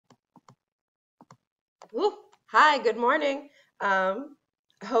Woo. Hi, good morning. I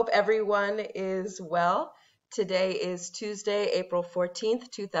hope everyone is well. Today is Tuesday, April 14th,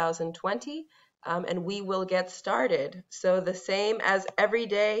 2020, and we will get started. So the same as every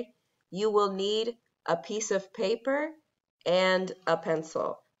day, you will need a piece of paper and a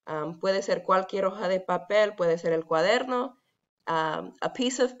pencil. Puede ser cualquier hoja de papel, puede ser el cuaderno, a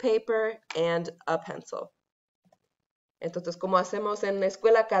piece of paper and a pencil. Entonces, como hacemos en la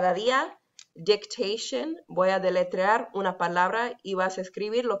escuela cada día, dictation, voy a deletrear una palabra y vas a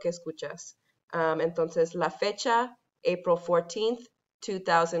escribir lo que escuchas. Entonces, la fecha, April 14th,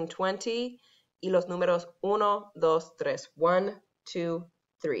 2020, y los números 1, 2, 3. 1, 2,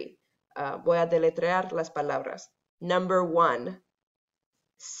 3. Voy a deletrear las palabras. Number 1,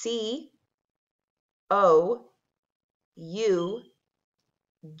 C, O, U,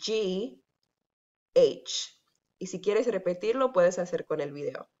 G, H. Y si quieres repetirlo, puedes hacer con el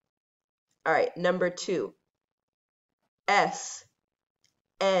video. All right, number 2, S,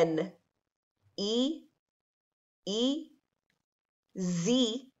 N, E, E,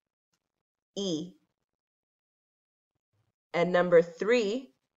 Z, E. And number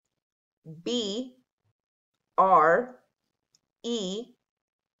 3, B, R, E,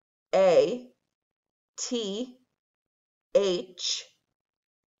 A, T, H,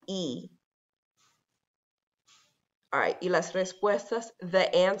 E. All right, y las respuestas,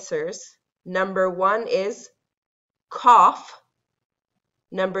 the answers. Number 1 is cough.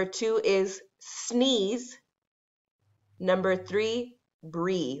 Number 2 is sneeze. Number 3,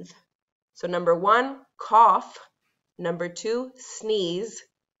 breathe. So number 1, cough. Number 2, sneeze.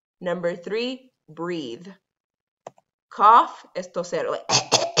 Number 3, breathe. Cough es toser.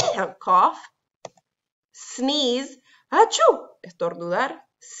 Cough. Sneeze. Achoo! Estornudar.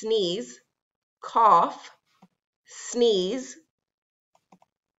 Sneeze. Cough. Sneeze.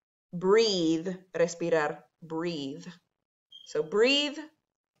 Breathe. Respirar. Breathe. So breathe.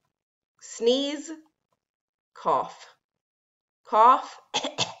 Sneeze. Cough. Cough.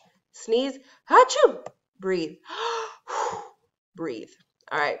 Sneeze. Achoo! Breathe. Breathe.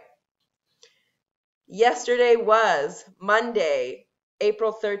 All right. Yesterday was Monday,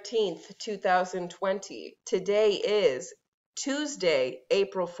 April 13th, 2020. Today is Tuesday,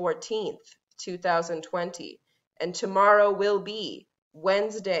 April 14th, 2020. And tomorrow will be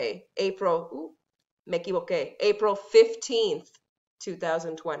Wednesday, April 15th,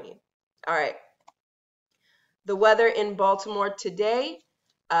 2020. All right. The weather in Baltimore today,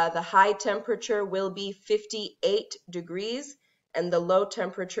 the high temperature will be 58 degrees and the low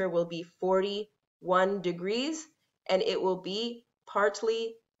temperature will be 41 degrees and it will be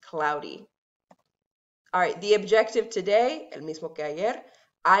partly cloudy. All right, the objective today, el mismo que ayer,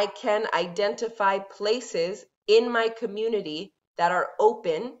 I can identify places in my community that are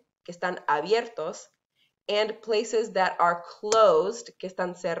open, que están abiertos, and places that are closed, que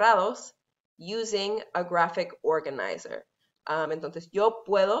están cerrados, using a graphic organizer. Entonces, yo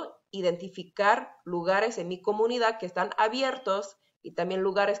puedo identificar lugares en mi comunidad que están abiertos y también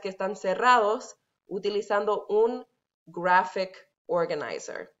lugares que están cerrados utilizando un graphic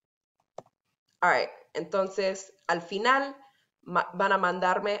organizer. All right, entonces, al final van a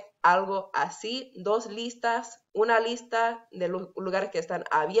mandarme algo así, 2 listas, una lista de lugares que están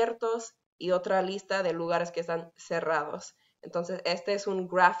abiertos y otra lista de lugares que están cerrados. Entonces, este es un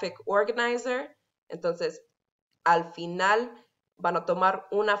graphic organizer. Entonces, al final van a tomar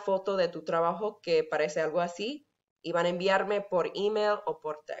una foto de tu trabajo que parece algo así y van a enviarme por email o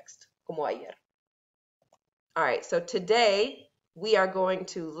por text, como ayer. All right, so today we are going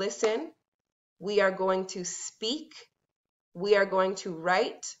to listen, we are going to speak, we are going to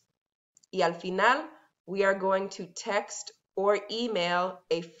write, y al final we are going to text or email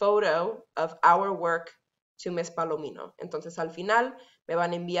a photo of our work to Ms. Palomino. Entonces, al final me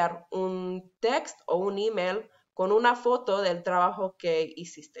van a enviar un text o un email con una foto del trabajo que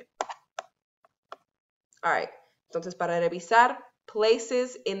hiciste. All right. Entonces, para revisar,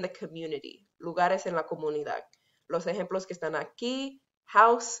 places in the community, lugares en la comunidad. Los ejemplos que están aquí,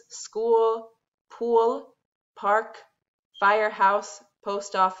 house, school, pool, park, firehouse,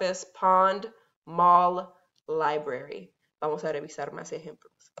 post office, pond, mall, library. Vamos a revisar más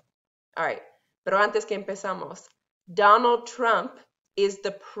ejemplos. All right. Pero antes que empezamos, Donald Trump is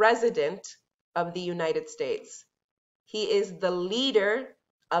the president of the United States. He is the leader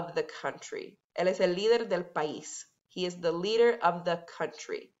of the country. Él es el líder del país. He is the leader of the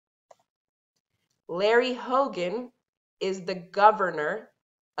country. Larry Hogan is the governor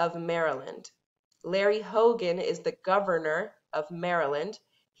of Maryland. Larry Hogan is the governor of Maryland.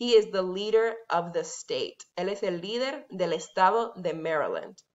 He is the leader of the state. Él es el líder del estado de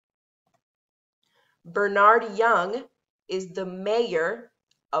Maryland. Bernard Young is the mayor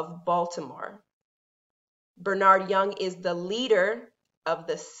of Baltimore. Bernard Young is the leader of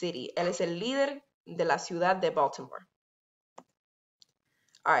the city. Él es el líder de la ciudad de Baltimore.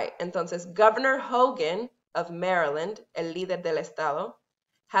 All right, entonces Governor Hogan of Maryland, el líder del estado,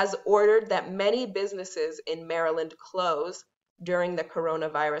 has ordered that many businesses in Maryland close during the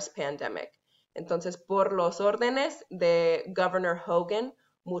coronavirus pandemic. Entonces, por los órdenes de Governor Hogan,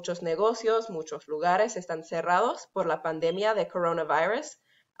 muchos negocios, muchos lugares están cerrados por la pandemia de coronavirus.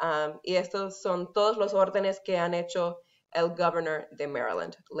 Y estos son todos los órdenes que han hecho el governor de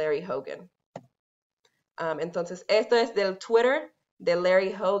Maryland, Larry Hogan. Entonces, esto es del Twitter de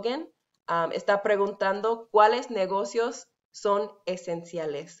Larry Hogan. Está preguntando cuáles negocios son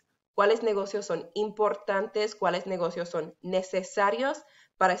esenciales, cuáles negocios son importantes, cuáles negocios son necesarios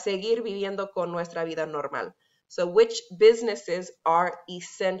para seguir viviendo con nuestra vida normal. So, which businesses are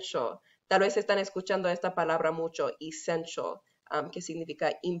essential? Tal vez están escuchando esta palabra mucho, essential, que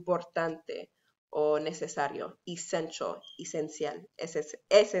significa importante o necesario. Essential, esencial,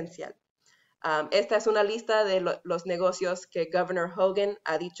 esencial. Esta es una lista de los negocios que Governor Hogan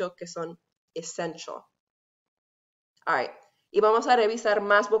ha dicho que son essential. All right. Y vamos a revisar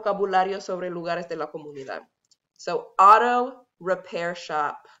más vocabulario sobre lugares de la comunidad. So, auto repair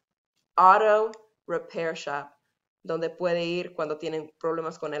shop. Auto repair shop. Donde puede ir cuando tienen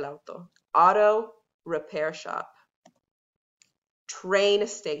problemas con el auto. Auto repair shop. Train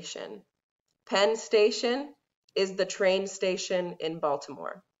station. Penn Station is the train station in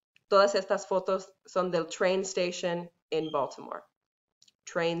Baltimore. Todas estas fotos son del train station in Baltimore.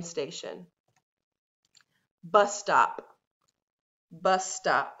 Train station. Bus stop. Bus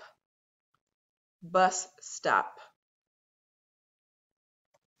stop. Bus stop.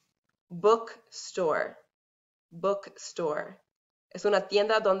 Bookstore. Bookstore. Es una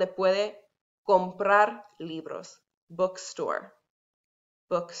tienda donde puede comprar libros. Bookstore.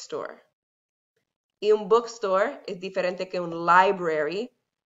 Bookstore. Y un bookstore es diferente que un library,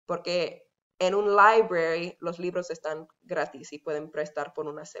 porque en un library los libros están gratis y pueden prestar por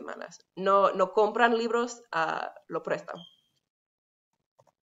unas semanas. No compran libros, lo prestan.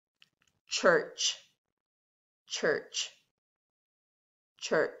 Church. Church.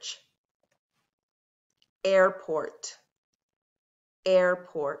 Church. Airport.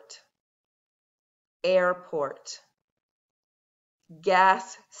 Airport. Airport.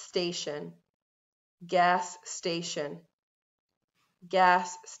 Gas station. Gas station.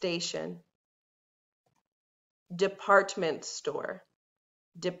 Gas station. Department store.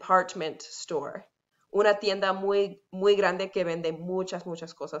 Department store. Una tienda muy grande que vende muchas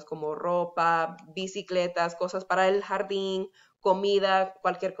cosas como ropa, bicicletas, cosas para el jardín, comida,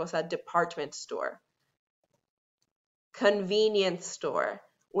 cualquier cosa. Department store. Convenience store.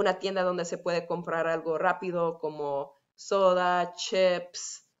 Una tienda donde se puede comprar algo rápido como soda,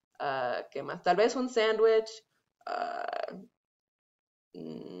 chips, ¿qué más? Tal vez un sándwich.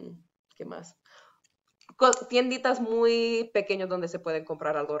 ¿Qué más? Tienditas muy pequeñas donde se pueden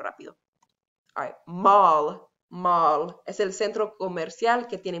comprar algo rápido. All right. Mall. Mall. Es el centro comercial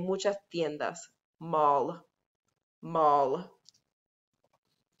que tiene muchas tiendas. Mall. Mall.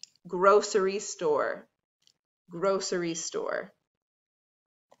 Grocery store. Grocery store.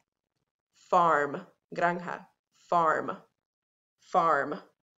 Farm. Granja. Farm. Farm.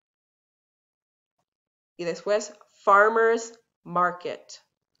 Y después, farmer's market.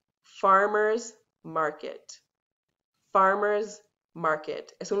 Farmer's market. Farmer's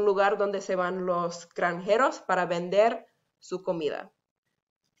market. Es un lugar donde se van los granjeros para vender su comida.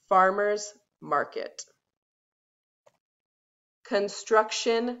 Farmer's market.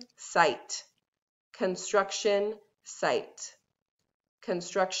 Construction site. Construction site.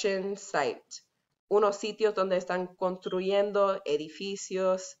 Construction site. Unos sitios donde están construyendo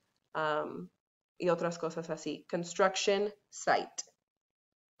edificios y otras cosas así. Construction site.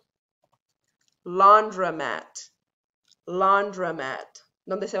 Laundromat. Laundromat.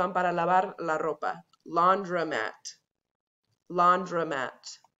 Donde se van para lavar la ropa. Laundromat. Laundromat.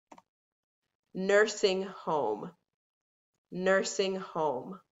 Nursing home. Nursing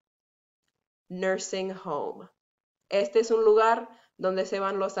home. Nursing home. Este es un lugar donde se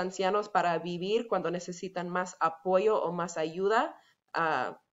van los ancianos para vivir cuando necesitan más apoyo o más ayuda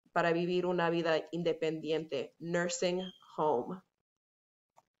para vivir una vida independiente. Nursing home.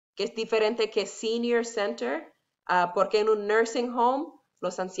 Que es diferente que senior center, porque en un nursing home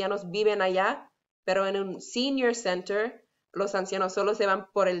los ancianos viven allá, pero en un senior center los ancianos solo se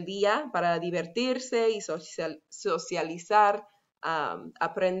van por el día para divertirse y socializar,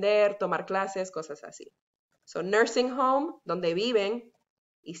 aprender, tomar clases, cosas así. So, nursing home, donde viven,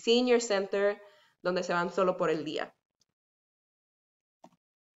 y senior center, donde se van solo por el día.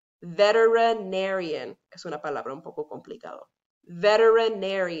 Veterinarian es una palabra un poco complicada.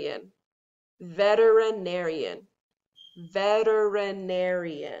 Veterinarian, veterinarian,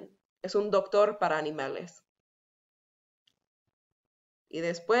 veterinarian. Es un doctor para animales. Y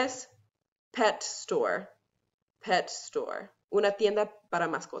después, pet store, una tienda para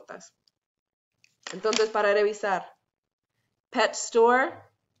mascotas. Entonces, para revisar, pet store,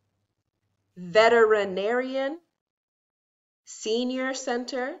 veterinarian, senior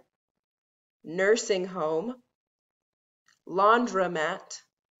center, nursing home, laundromat,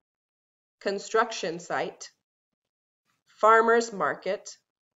 construction site, farmer's market,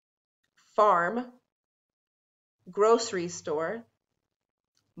 farm, grocery store,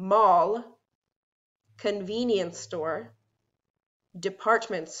 mall, convenience store,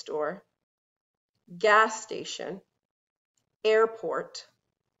 department store, gas station, airport,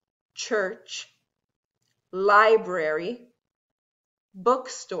 church, library,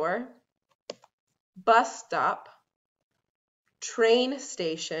 bookstore, bus stop, train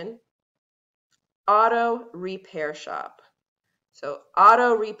station, auto repair shop. So,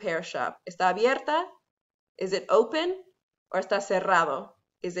 auto repair shop. ¿Está abierta? Is it open? Or está cerrado?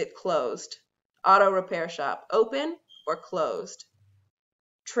 Is it closed? Auto repair shop. Open or closed?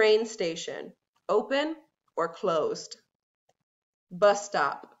 Train station. Open or closed? Bus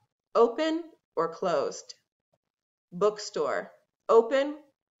stop. Open or closed? Bookstore. Open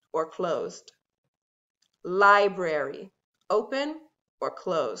or closed? Library. Open or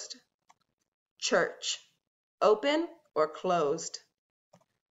closed? Church. Open or closed?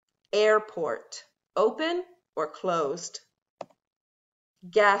 Airport. Open or closed?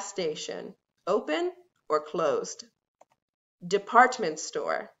 Gas station. Open or closed? Department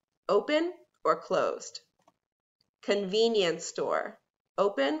store. Open or closed? Convenience store.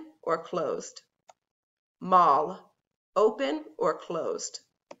 Open or closed? Mall. Open or closed?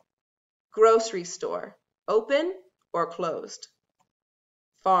 Grocery store. Open or closed?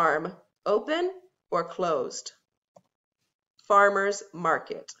 Farm. Open or closed? Farmer's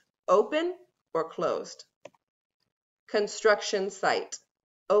market. Open or closed? Construction site.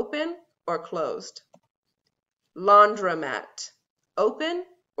 Open or closed? Laundromat. Open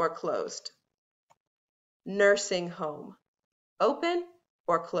or closed? Nursing home. Open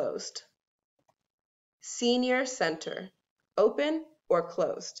or closed? Senior center. Open or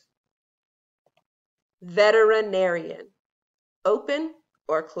closed? Veterinarian. Open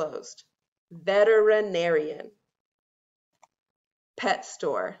or closed? Veterinarian. Pet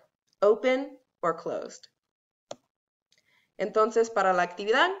store. Open or closed? Entonces, para la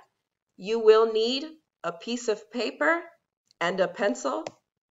actividad, you will need a piece of paper and a pencil.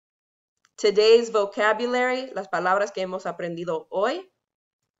 Today's vocabulary, las palabras que hemos aprendido hoy: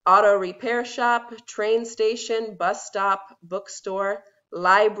 auto repair shop, train station, bus stop, bookstore,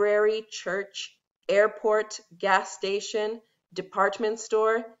 library, church, airport, gas station, department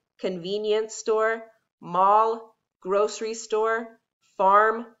store, convenience store, mall, grocery store,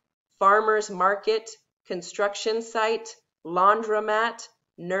 farm, farmer's market, construction site, laundromat,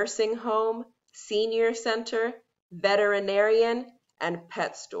 nursing home, senior center, veterinarian, and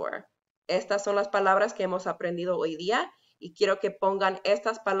pet store. Estas son las palabras que hemos aprendido hoy día y quiero que pongan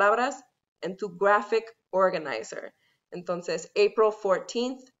estas palabras en tu graphic organizer. Entonces, April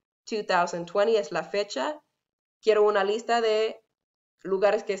 14th, 2020 es la fecha. Quiero una lista de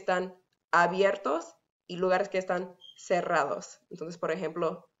lugares que están abiertos y lugares que están cerrados. Entonces, por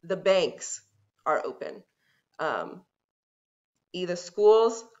ejemplo, the banks are open. Y the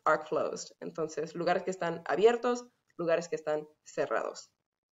schools are closed. Entonces, lugares que están abiertos, lugares que están cerrados.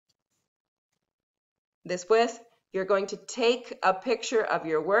 Después, you're going to take a picture of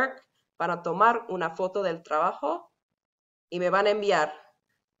your work. Van a tomar una foto del trabajo y me van a enviar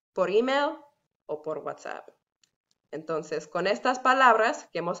por email o por WhatsApp. Entonces, con estas palabras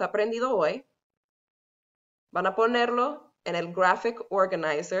que hemos aprendido hoy, van a ponerlo en el graphic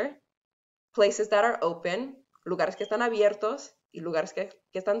organizer, places that are open, lugares que están abiertos y lugares que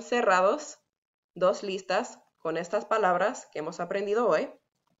están cerrados, dos listas con estas palabras que hemos aprendido hoy.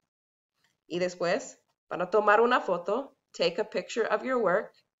 Y después van a tomar una foto, take a picture of your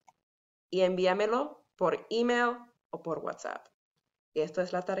work y envíamelo por email o por WhatsApp. Y esto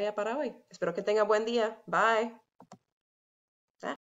es la tarea para hoy. Espero que tenga buen día. Bye.